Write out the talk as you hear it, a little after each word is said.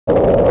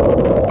Contact!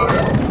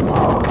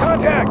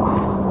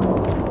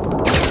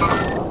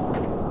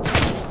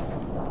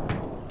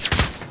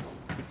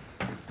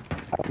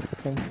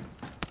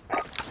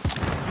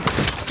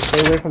 Stay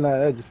away from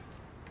that edge.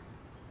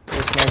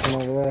 There's nothing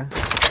over there.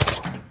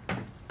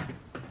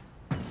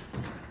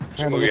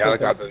 Should move your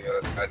helicopter to the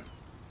other side.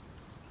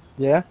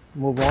 Yeah,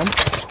 move on.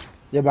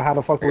 Yeah, but how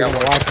the fuck are we gonna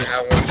watch it?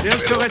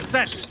 Shield turret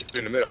set!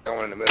 In the middle. I got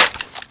one in the middle.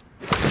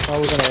 How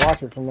are we gonna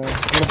watch it from there?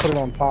 I'm gonna put it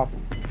on top.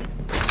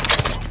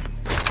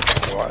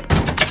 What?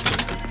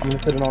 I'm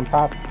gonna put it on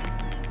top.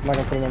 I'm not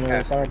gonna put it on the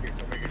other side.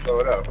 So we can blow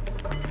it up.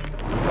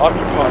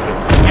 Occupied.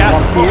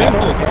 Gas is Here? moving!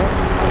 No, we can't.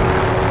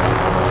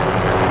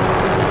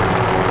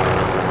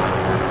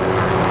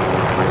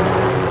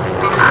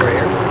 Right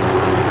here.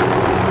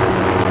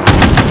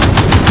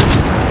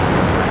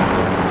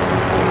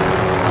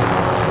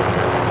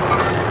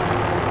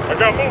 I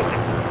got movement!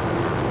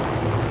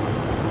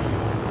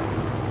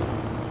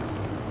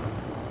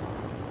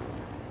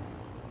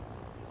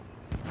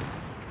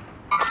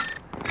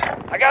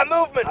 I got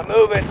movement! I'm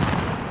moving!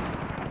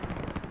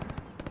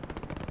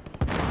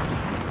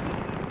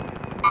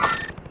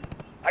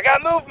 I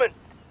got movement!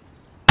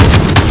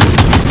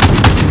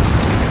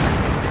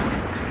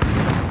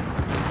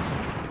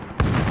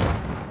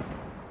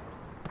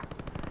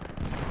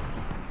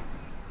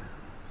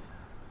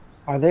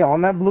 Are they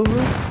on that blue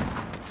roof?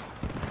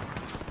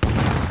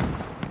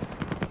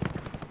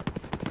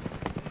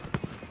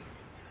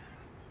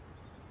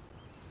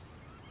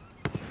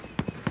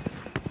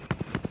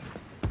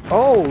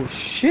 Oh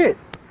shit!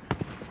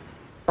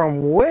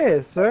 From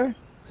where, sir?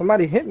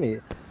 Somebody hit me.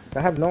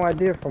 I have no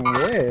idea from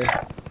where.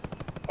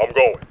 I'm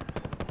going.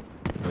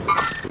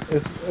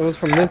 It was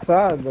from this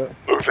side, but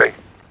Moving.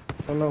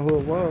 I don't know who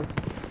it was.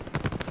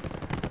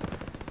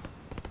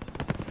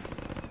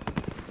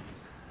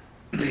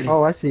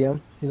 Oh, I see him.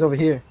 He's over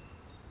here.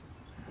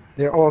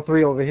 They're all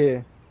three over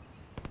here.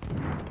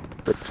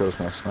 That shows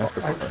my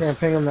sniper. I can't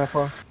ping him that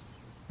far.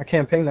 I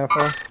can't ping that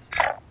far.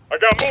 I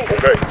got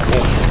movement! Okay,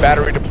 move.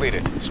 Battery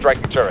depleted. Strike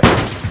the turret.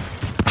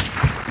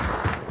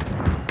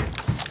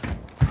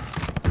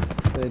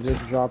 They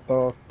just dropped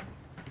off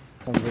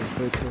some of the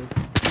bitches.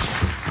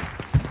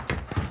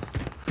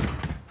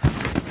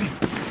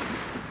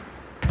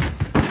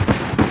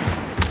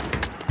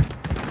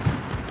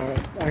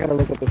 Alright, I gotta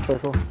look at the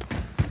circle.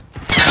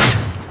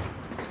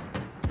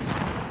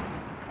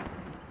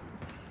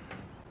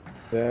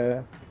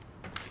 Yeah.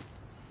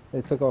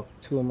 They took off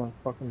 2 of my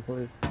fucking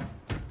plates.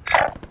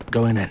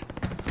 Going in.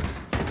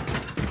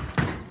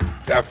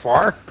 That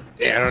far?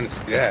 Yeah, I don't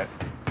see that.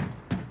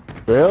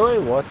 Really?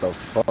 What the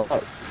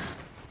fuck?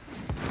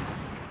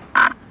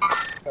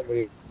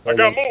 Somebody, I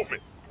got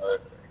movement! I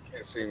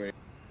can't see me.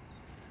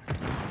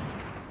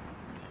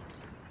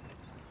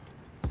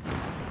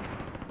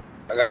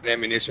 I got an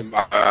ammunition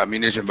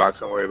box.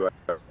 Don't worry about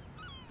it.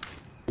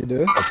 You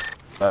do?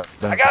 I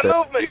got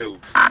movement!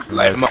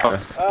 Light him up.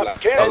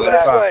 Cannon Let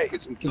that him way!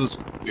 Get some kills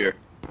here.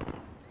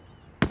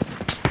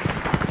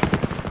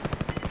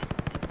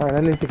 Alright, I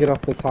need to get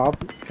off the top,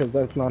 because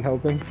that's not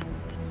helping.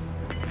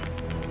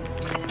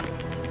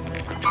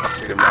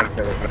 See them running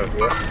over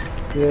here.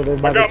 Yeah, they're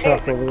by the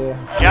truck over there.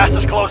 Gas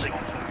is closing.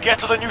 Get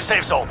to the new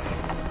safe zone.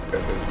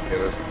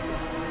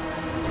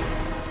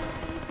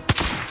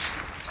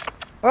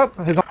 Oh,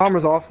 his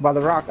armor's off by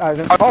the rock. Oh,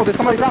 there's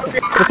somebody dropping!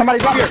 There's somebody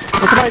dropping!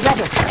 There's somebody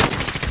dropping!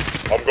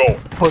 I'm going.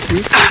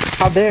 Pussy.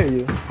 How dare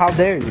you? How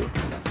dare you?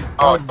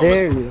 How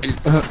dare you?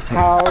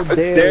 How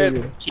dare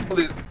you?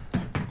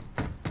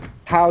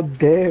 How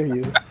dare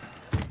you?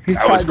 He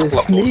tried to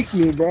sneak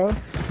me, bro.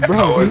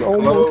 Bro,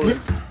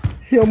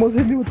 he almost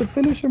hit me with the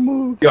finisher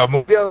move. Yo,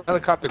 move the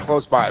helicopter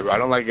close by, bro. I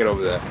don't like it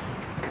over there.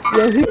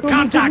 Yo, he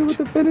almost hit me with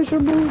the finisher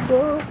move,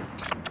 bro.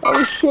 I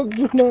was shook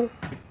just now.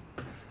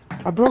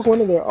 I broke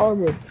one of their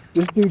armors.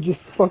 This dude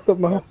just fucked up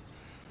my...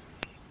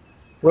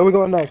 Where we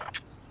going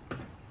next?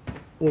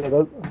 Yeah,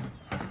 that's...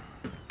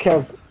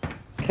 Kev,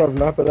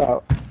 map it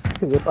out.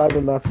 Because if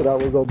Ivan maps it out,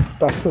 we'll go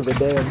back to the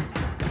dam.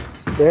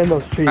 They're in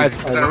those trees. Guys,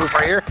 is that a roof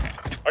right here?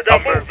 I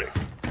got movement.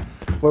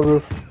 What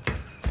roof?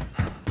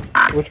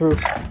 Which roof?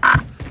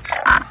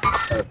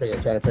 Trying to ping I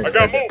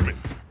got movement.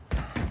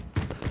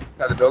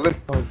 Got the building?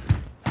 Oh,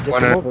 get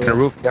One them on over the there.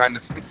 roof behind the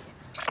thing.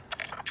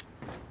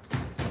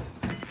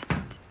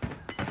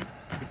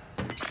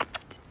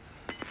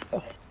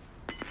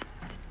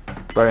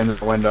 Right into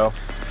the window.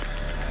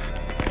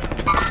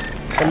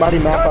 Somebody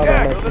map out on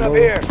Contact, that moving up road.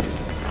 here.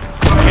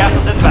 Gas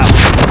is inbound.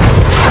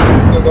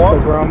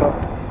 That's where I'm at.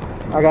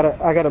 I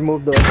gotta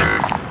move the...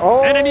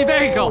 Oh! Enemy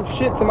vehicle!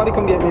 Shit, somebody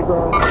come get me,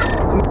 bro.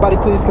 Somebody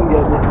please come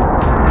get me.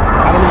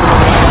 I don't even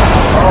know.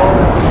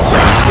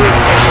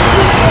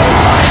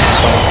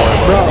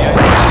 Bro,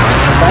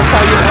 that's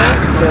how you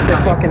know that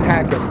they're fucking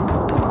hacking.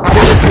 How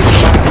did they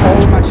take all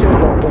my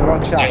shield off in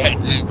one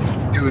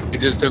shot? Dude, they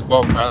just took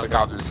both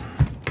helicopters.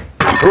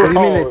 What do you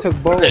mean they took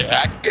both?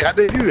 How'd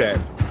they do that?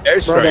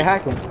 Airstrike. Bro, they're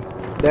hacking.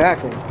 They're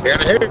hacking. They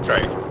got an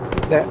airstrike.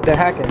 They're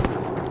hacking.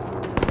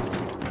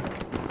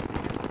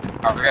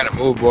 Oh, we gotta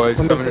move, boys.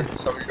 Somebody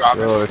drop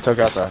Yo, it. they took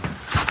out the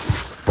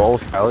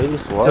Both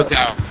helis? Took What?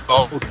 out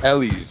both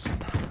helis.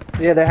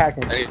 Yeah, they're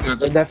hacking. I didn't do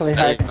They're definitely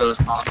hacking.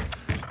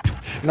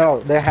 No,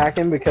 they're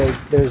hacking because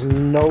there's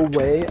no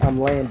way I'm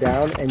laying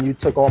down and you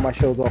took all my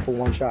shields off with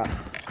one shot.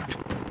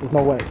 There's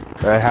no way.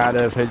 They had to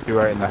have hit you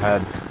right in the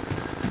head.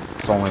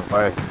 It's the only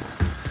way.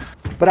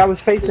 But I was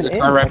facing There's a in.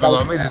 car right like, I below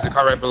was- me. There's a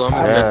car right below me.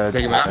 Yeah,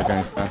 Take him that out.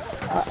 makes sense.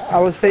 I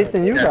was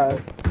facing you Yeah. guys.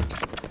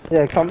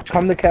 Yeah, come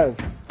to Kev.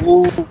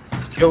 Ooh,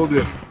 killed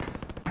him.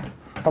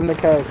 Come to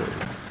Kev.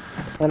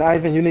 And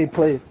Ivan, you need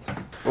plates.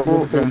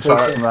 Ooh, getting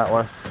shot at from that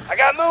way. I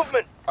got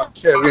movement. Oh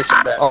shit, we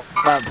got that. Oh,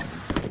 man.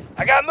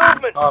 I got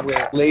movement. Oh, I'm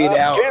gonna lay it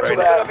out cancel right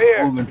that now. up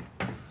here. Moving.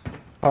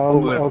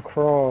 Oh,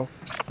 cross.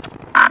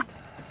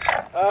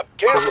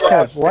 Cancel Kev,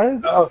 that. why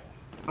is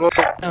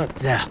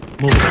There.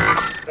 Move.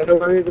 I know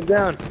where he's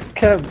down.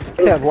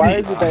 Kev, why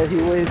is it that he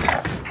weighs?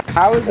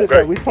 How is it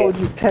that we told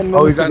you 10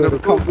 Oh, he's minutes on ago the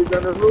to come? roof. He's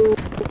on the roof.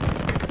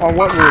 On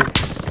what roof?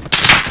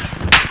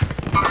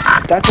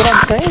 That's what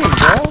I'm saying,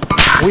 bro.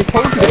 We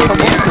told you to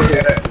come over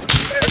here.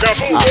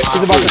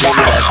 He's about to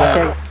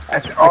die. I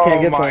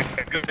can't get my to him.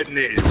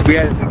 goodness. We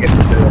had to get to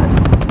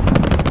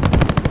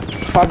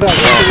Pavel, go to this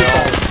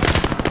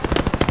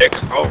side. the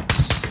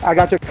close. I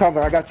got your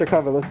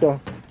cover. Let's go.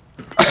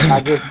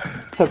 I just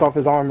took off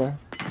his armor.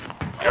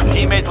 Your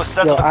teammate was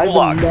sent Yo, to the I've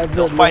gulag. never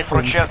They'll fight for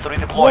a listened. chance to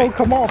Whoa, redeploy.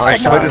 come on, I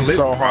come couldn't on. live.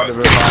 So hard to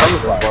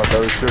revive, but they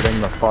were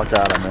shooting the fuck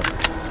out of me.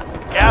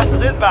 Gas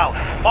is inbound.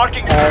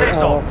 Marking the safe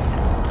zone.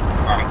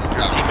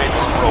 Teammate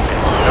was broken.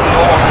 They're no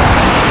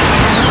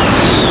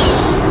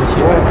Over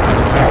here. longer.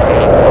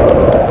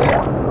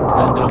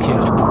 And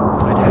here.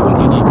 I have what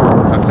you need.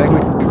 I think we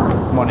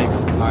can money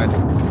behind.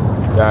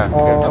 Yeah,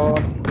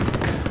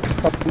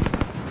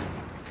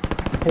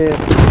 Here.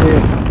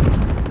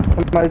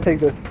 Somebody take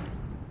this.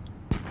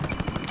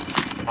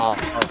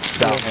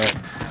 down here.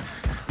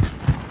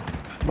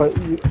 But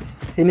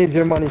he needs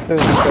your money too, he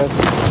said.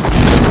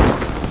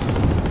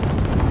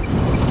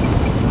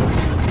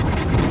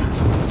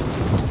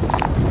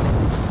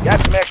 Got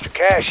some extra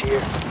cash here.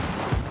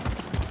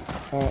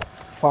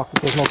 Fuck,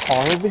 there's no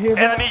car over here?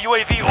 bro? Enemy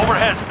UAV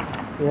overhead.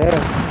 Yeah.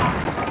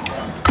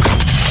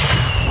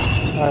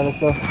 Alright, let's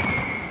go.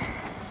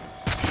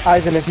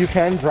 Ivan, if you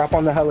can, drop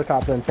on the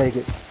helicopter and take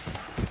it.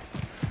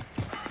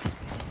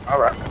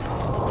 Alright.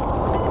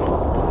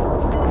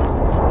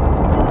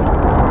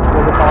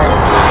 There's a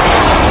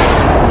car.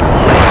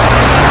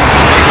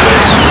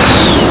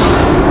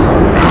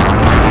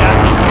 Gas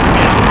is moving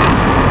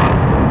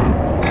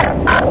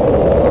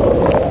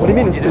What do you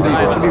mean it's too deep?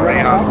 It should be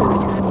right on top of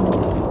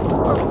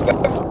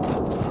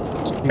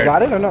you. You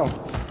got it or no?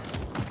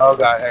 Oh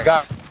god, I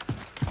got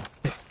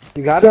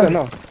You got it or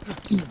no?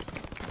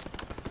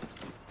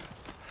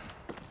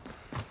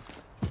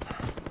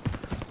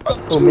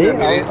 Oh, me?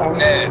 Ned.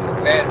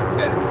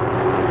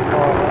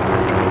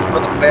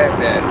 What the bad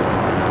Ned? in.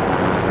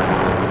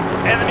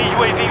 Enemy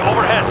UAV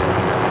overhead.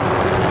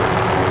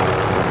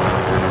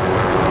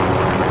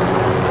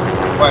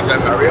 Watch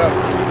that, hurry up.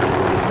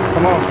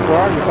 Come on, where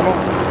are you? Come on.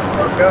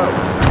 Hurry up.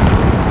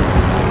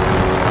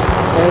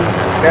 And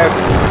Ned,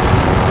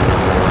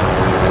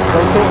 go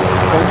to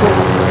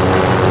it.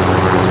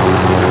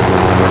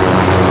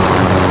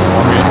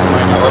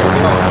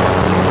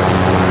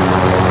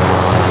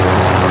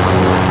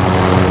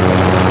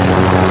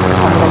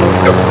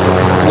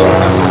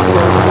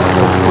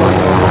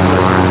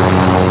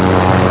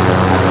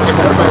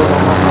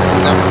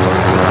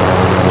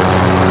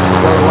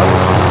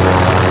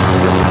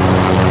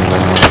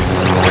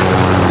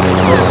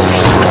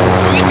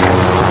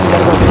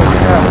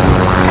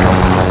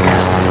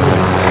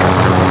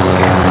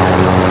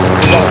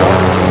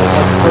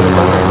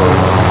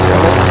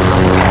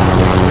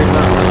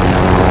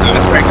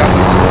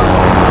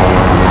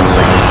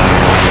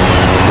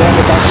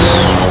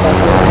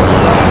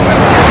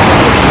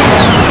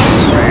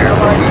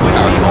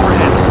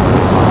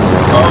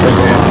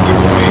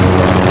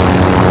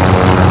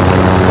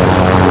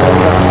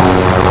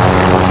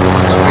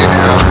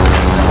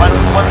 Final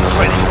deployment is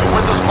ready.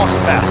 Windows closing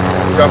fast.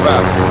 jump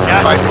out.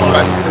 Gas Fight, is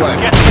closing. fight.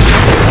 Get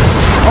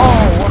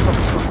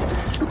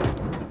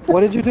What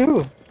did you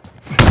do?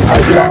 I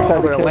jumped jumped out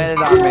over the and kid.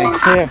 landed on me.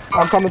 Here,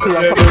 I'm coming to you.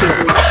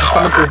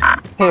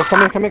 Here,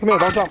 come here.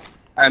 Don't jump.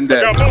 I'm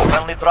dead.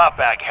 friendly drop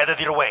bag headed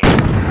your way.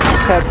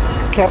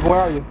 Kev, where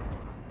are you?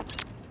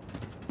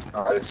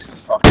 Oh, this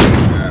is fucking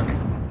bad.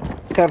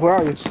 Kev, where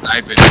are you?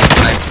 Sniping.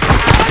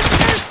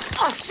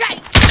 Oh shit!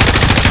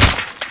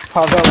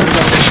 Pavel, you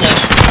got this.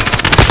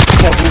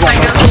 Kev, you I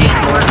got go this. chain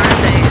one,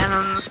 aren't they? And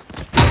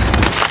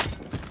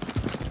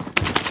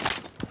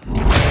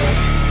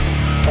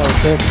Oh,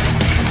 shit.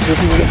 We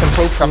can get some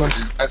pokes from Come on, him.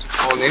 these guys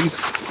are going in.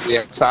 The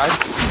outside.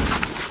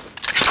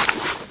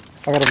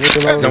 I gotta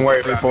reload. Don't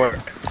worry about it.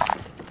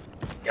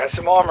 Got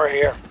some armor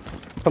here.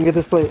 Come get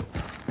this plate.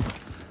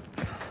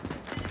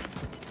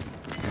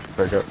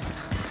 Pick up.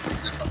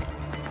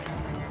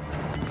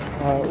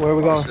 Alright, where are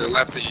we going? To the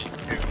left of you.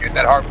 Get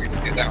that heartbeat.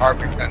 Get that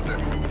heartbeat sensor.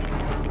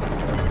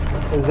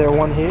 Is there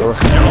one here? You're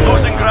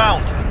losing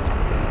ground.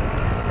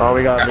 Oh,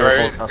 we got a Got it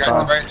right. vehicle.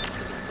 Got it right.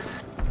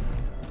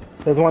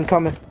 There's one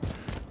coming.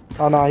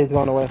 Oh no, he's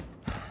going away.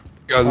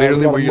 Yo, literally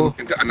we gotta where you're move.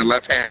 looking on the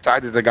left-hand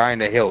side, there's a guy in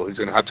the hill. He's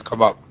gonna have to come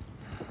up.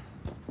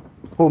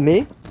 Who,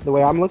 me? The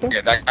way I'm looking?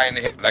 Yeah, that guy in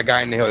the hill. That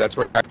guy in the hill. That's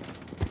where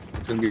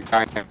it's gonna be a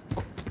guy in the hill.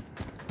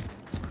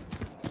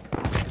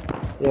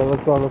 Yeah,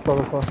 let's go, let's go,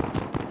 let's go.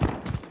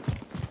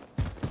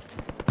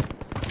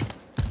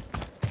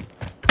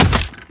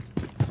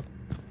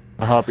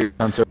 The heartbeat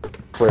sensor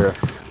clear.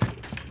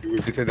 You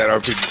take that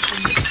RPG.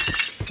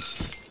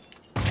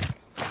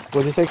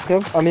 What'd you say,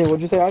 Kim? I mean,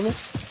 what'd you say, Ivan?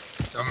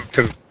 Some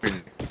to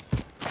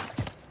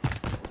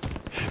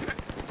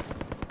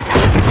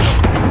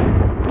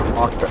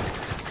Locked it.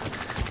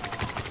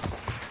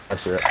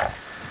 That's it.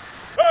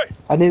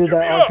 I needed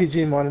that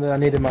RPG more than I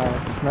needed my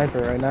sniper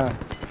right now.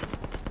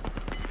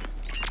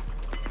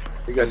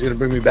 You guys gonna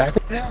bring me back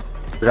now?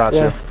 Got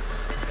Yeah. you.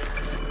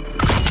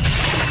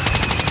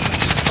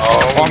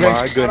 Oh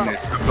my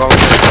goodness. I'm going to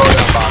throw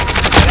that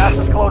box. Gas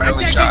is closing.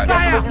 Barely shot.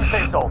 Get to the new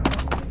safe zone.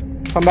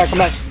 Come back, come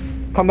back.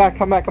 Come back,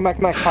 come back, come back,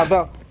 come back.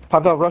 Pavel,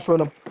 Pavel, rush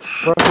with him.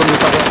 Rush with me,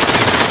 Pavel.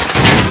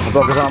 I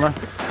broke his armor.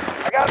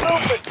 I got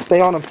movement. Stay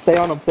on him, stay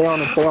on him, stay on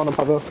him, stay on him,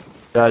 Pavel.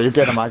 Yeah, you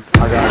get him. I got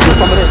He's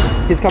coming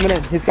in, he's coming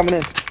in, he's coming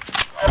in.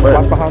 Where?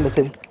 Watch behind us,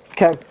 kid.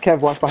 Kev,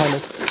 watch behind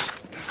us.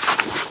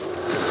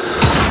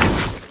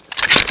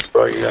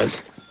 Bro, you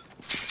guys.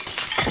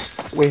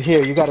 We're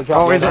here, you gotta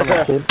drop Oh, he's down,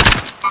 right there. kid.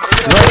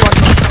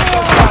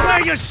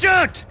 Where you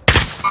shoot?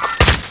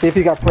 See if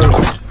he got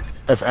first.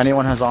 If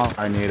anyone has armor,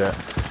 I need it.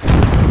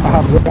 I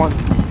have one.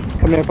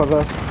 Come here,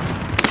 Pavel.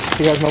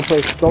 He has no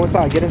place. Go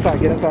inside, get inside,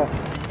 get inside.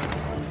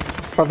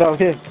 Pavel,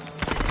 here.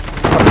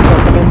 Pavel,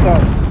 come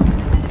inside.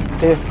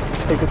 Here,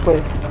 take this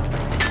place.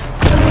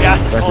 Gas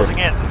is Thank you. closing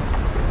in.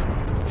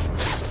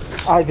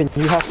 Ivan,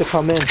 you have to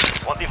come in.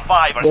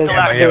 25 are There's- still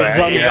active there's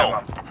in the guns-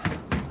 AO.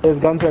 There's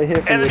guns right here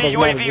for you. Enemy It doesn't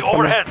matter, UAV just come in.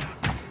 overhead.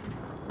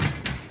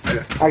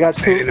 I got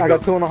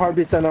two on the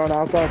heartbeat center on the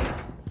outside.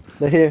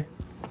 They're here.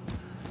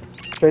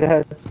 Straight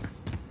ahead.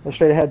 They're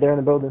straight ahead, they're in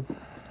the building.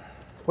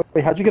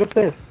 Wait, how'd you get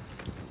upstairs?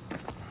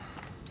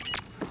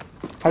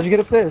 How'd you get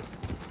upstairs?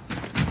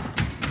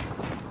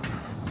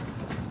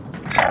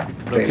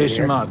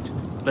 Location marked.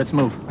 Let's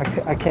move.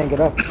 I can't get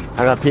up.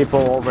 I got people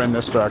over in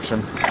this direction.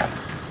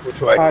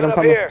 Which way? Alright, I'm Up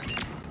coming. here.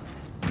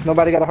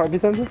 Nobody got a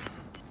heartbeat sensor? Yeah,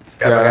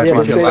 I that's got yeah,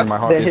 my you. they- using my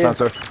heartbeat they're here.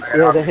 sensor.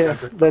 Yeah, they're here.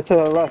 They're to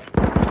the left.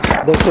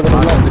 They're to the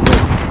Mark the left.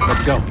 gate.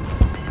 Let's go.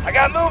 I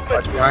got movement.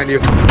 Watch behind you.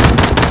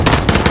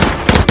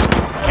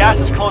 Gas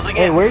is closing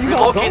Hey, in. where are you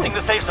all Relocating going?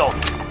 the safe zone.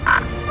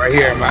 Right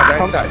here, my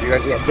right side. You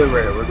guys got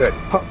perimeter. We're good.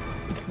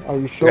 Are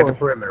you We got the sure?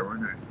 perimeter. We're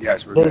good.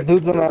 Yes, we're There's good.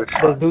 dudes on We're that. good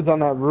There's spot. dudes on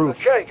that roof.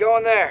 Okay, go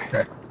in there.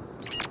 Okay.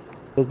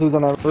 There's dudes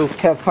on that roof.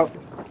 Kev,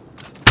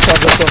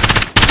 let's go.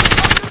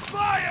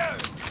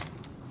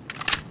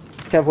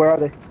 Kev, where are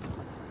they?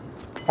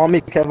 On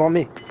me, Kev, on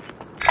me.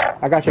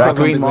 I got you. That Back on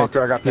green the grid.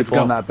 marker, I got Let's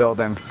people in go. that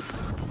building.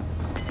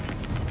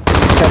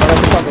 Kev, I got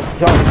you covered.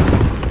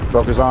 Jump.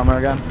 Broke his armor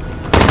again.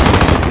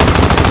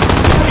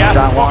 Gas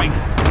Down is one.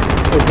 moving.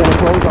 It's gonna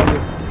close on you.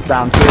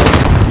 Down two.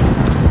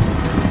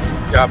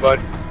 Yeah, bud.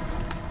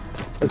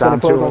 It's Down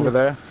gonna close two on over you.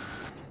 there.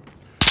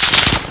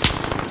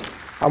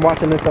 I'm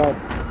watching this side.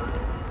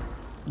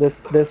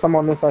 There's some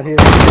on this side here.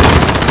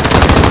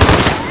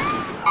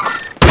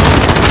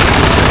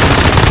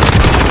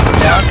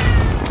 Down.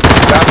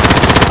 Down.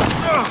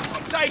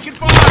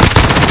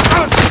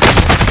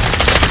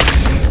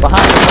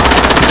 Behind him.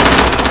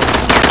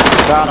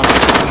 Got him.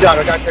 Down.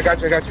 I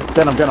got you.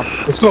 Get him, get him.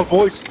 Let's go,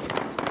 boys.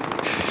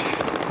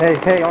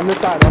 Hey, on this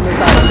side, on this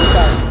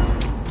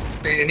side.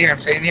 Stay in here.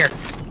 I'm staying here.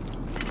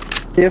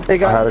 See if they I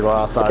had got. to go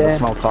outside. The Okay.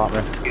 smoke caught me.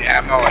 I need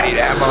ammo. I need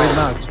Grid ammo.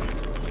 marked.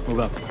 Move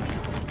up.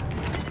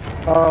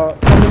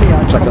 Come to me,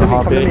 Ivan. Check Come the to me.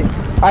 heartbeat.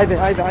 Ivan.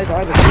 Gas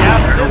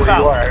is know where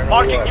you are, I inbound. know where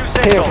Marking you are. new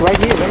safe Here, zone. right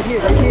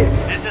here.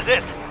 This is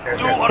it. Do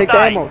Okay. or Take the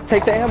die. ammo.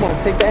 Take the ammo.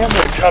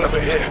 Got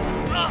him here.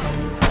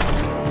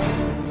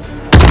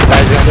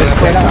 Guys, on the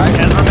left-hand side.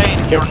 10 remain.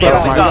 You're Spread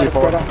nearly out, done.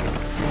 spread out.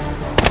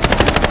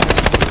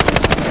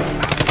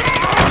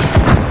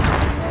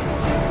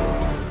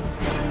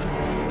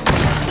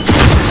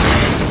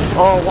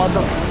 Oh, watch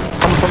him.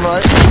 Coming from the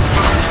right.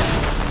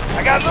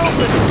 I got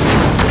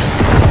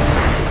movement.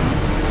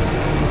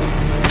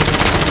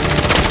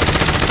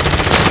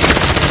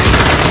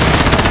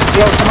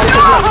 Yo, somebody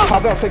pick me up.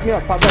 Pavel, pick me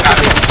up. Pavel, pick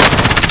me up.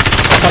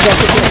 Pavel,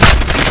 pick me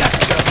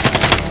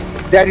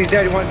up. Daddy's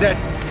dead. One's dead.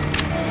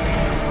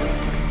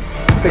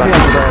 Pick me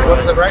up. One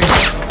to the right.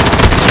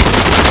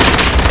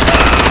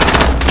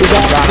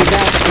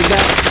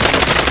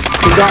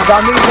 He's down.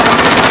 Down me.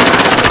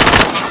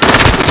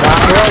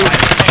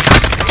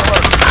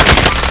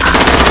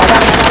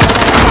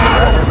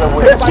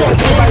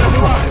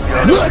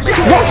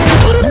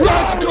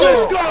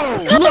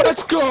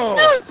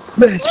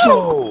 Let's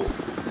go.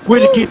 Way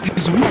to get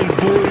this win,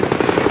 boys.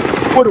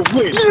 What a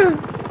win.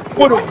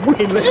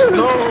 Let's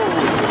go.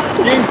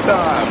 Game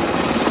time.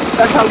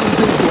 That's how we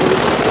do, boys.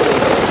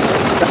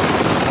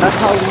 That's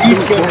how we do,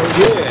 Each game boys.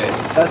 good.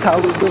 That's how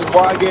we do.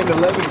 Squad getting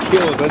 11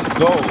 kills. Let's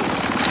go.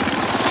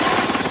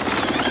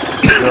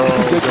 Yo,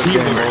 Good good team,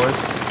 game,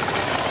 boys. boys.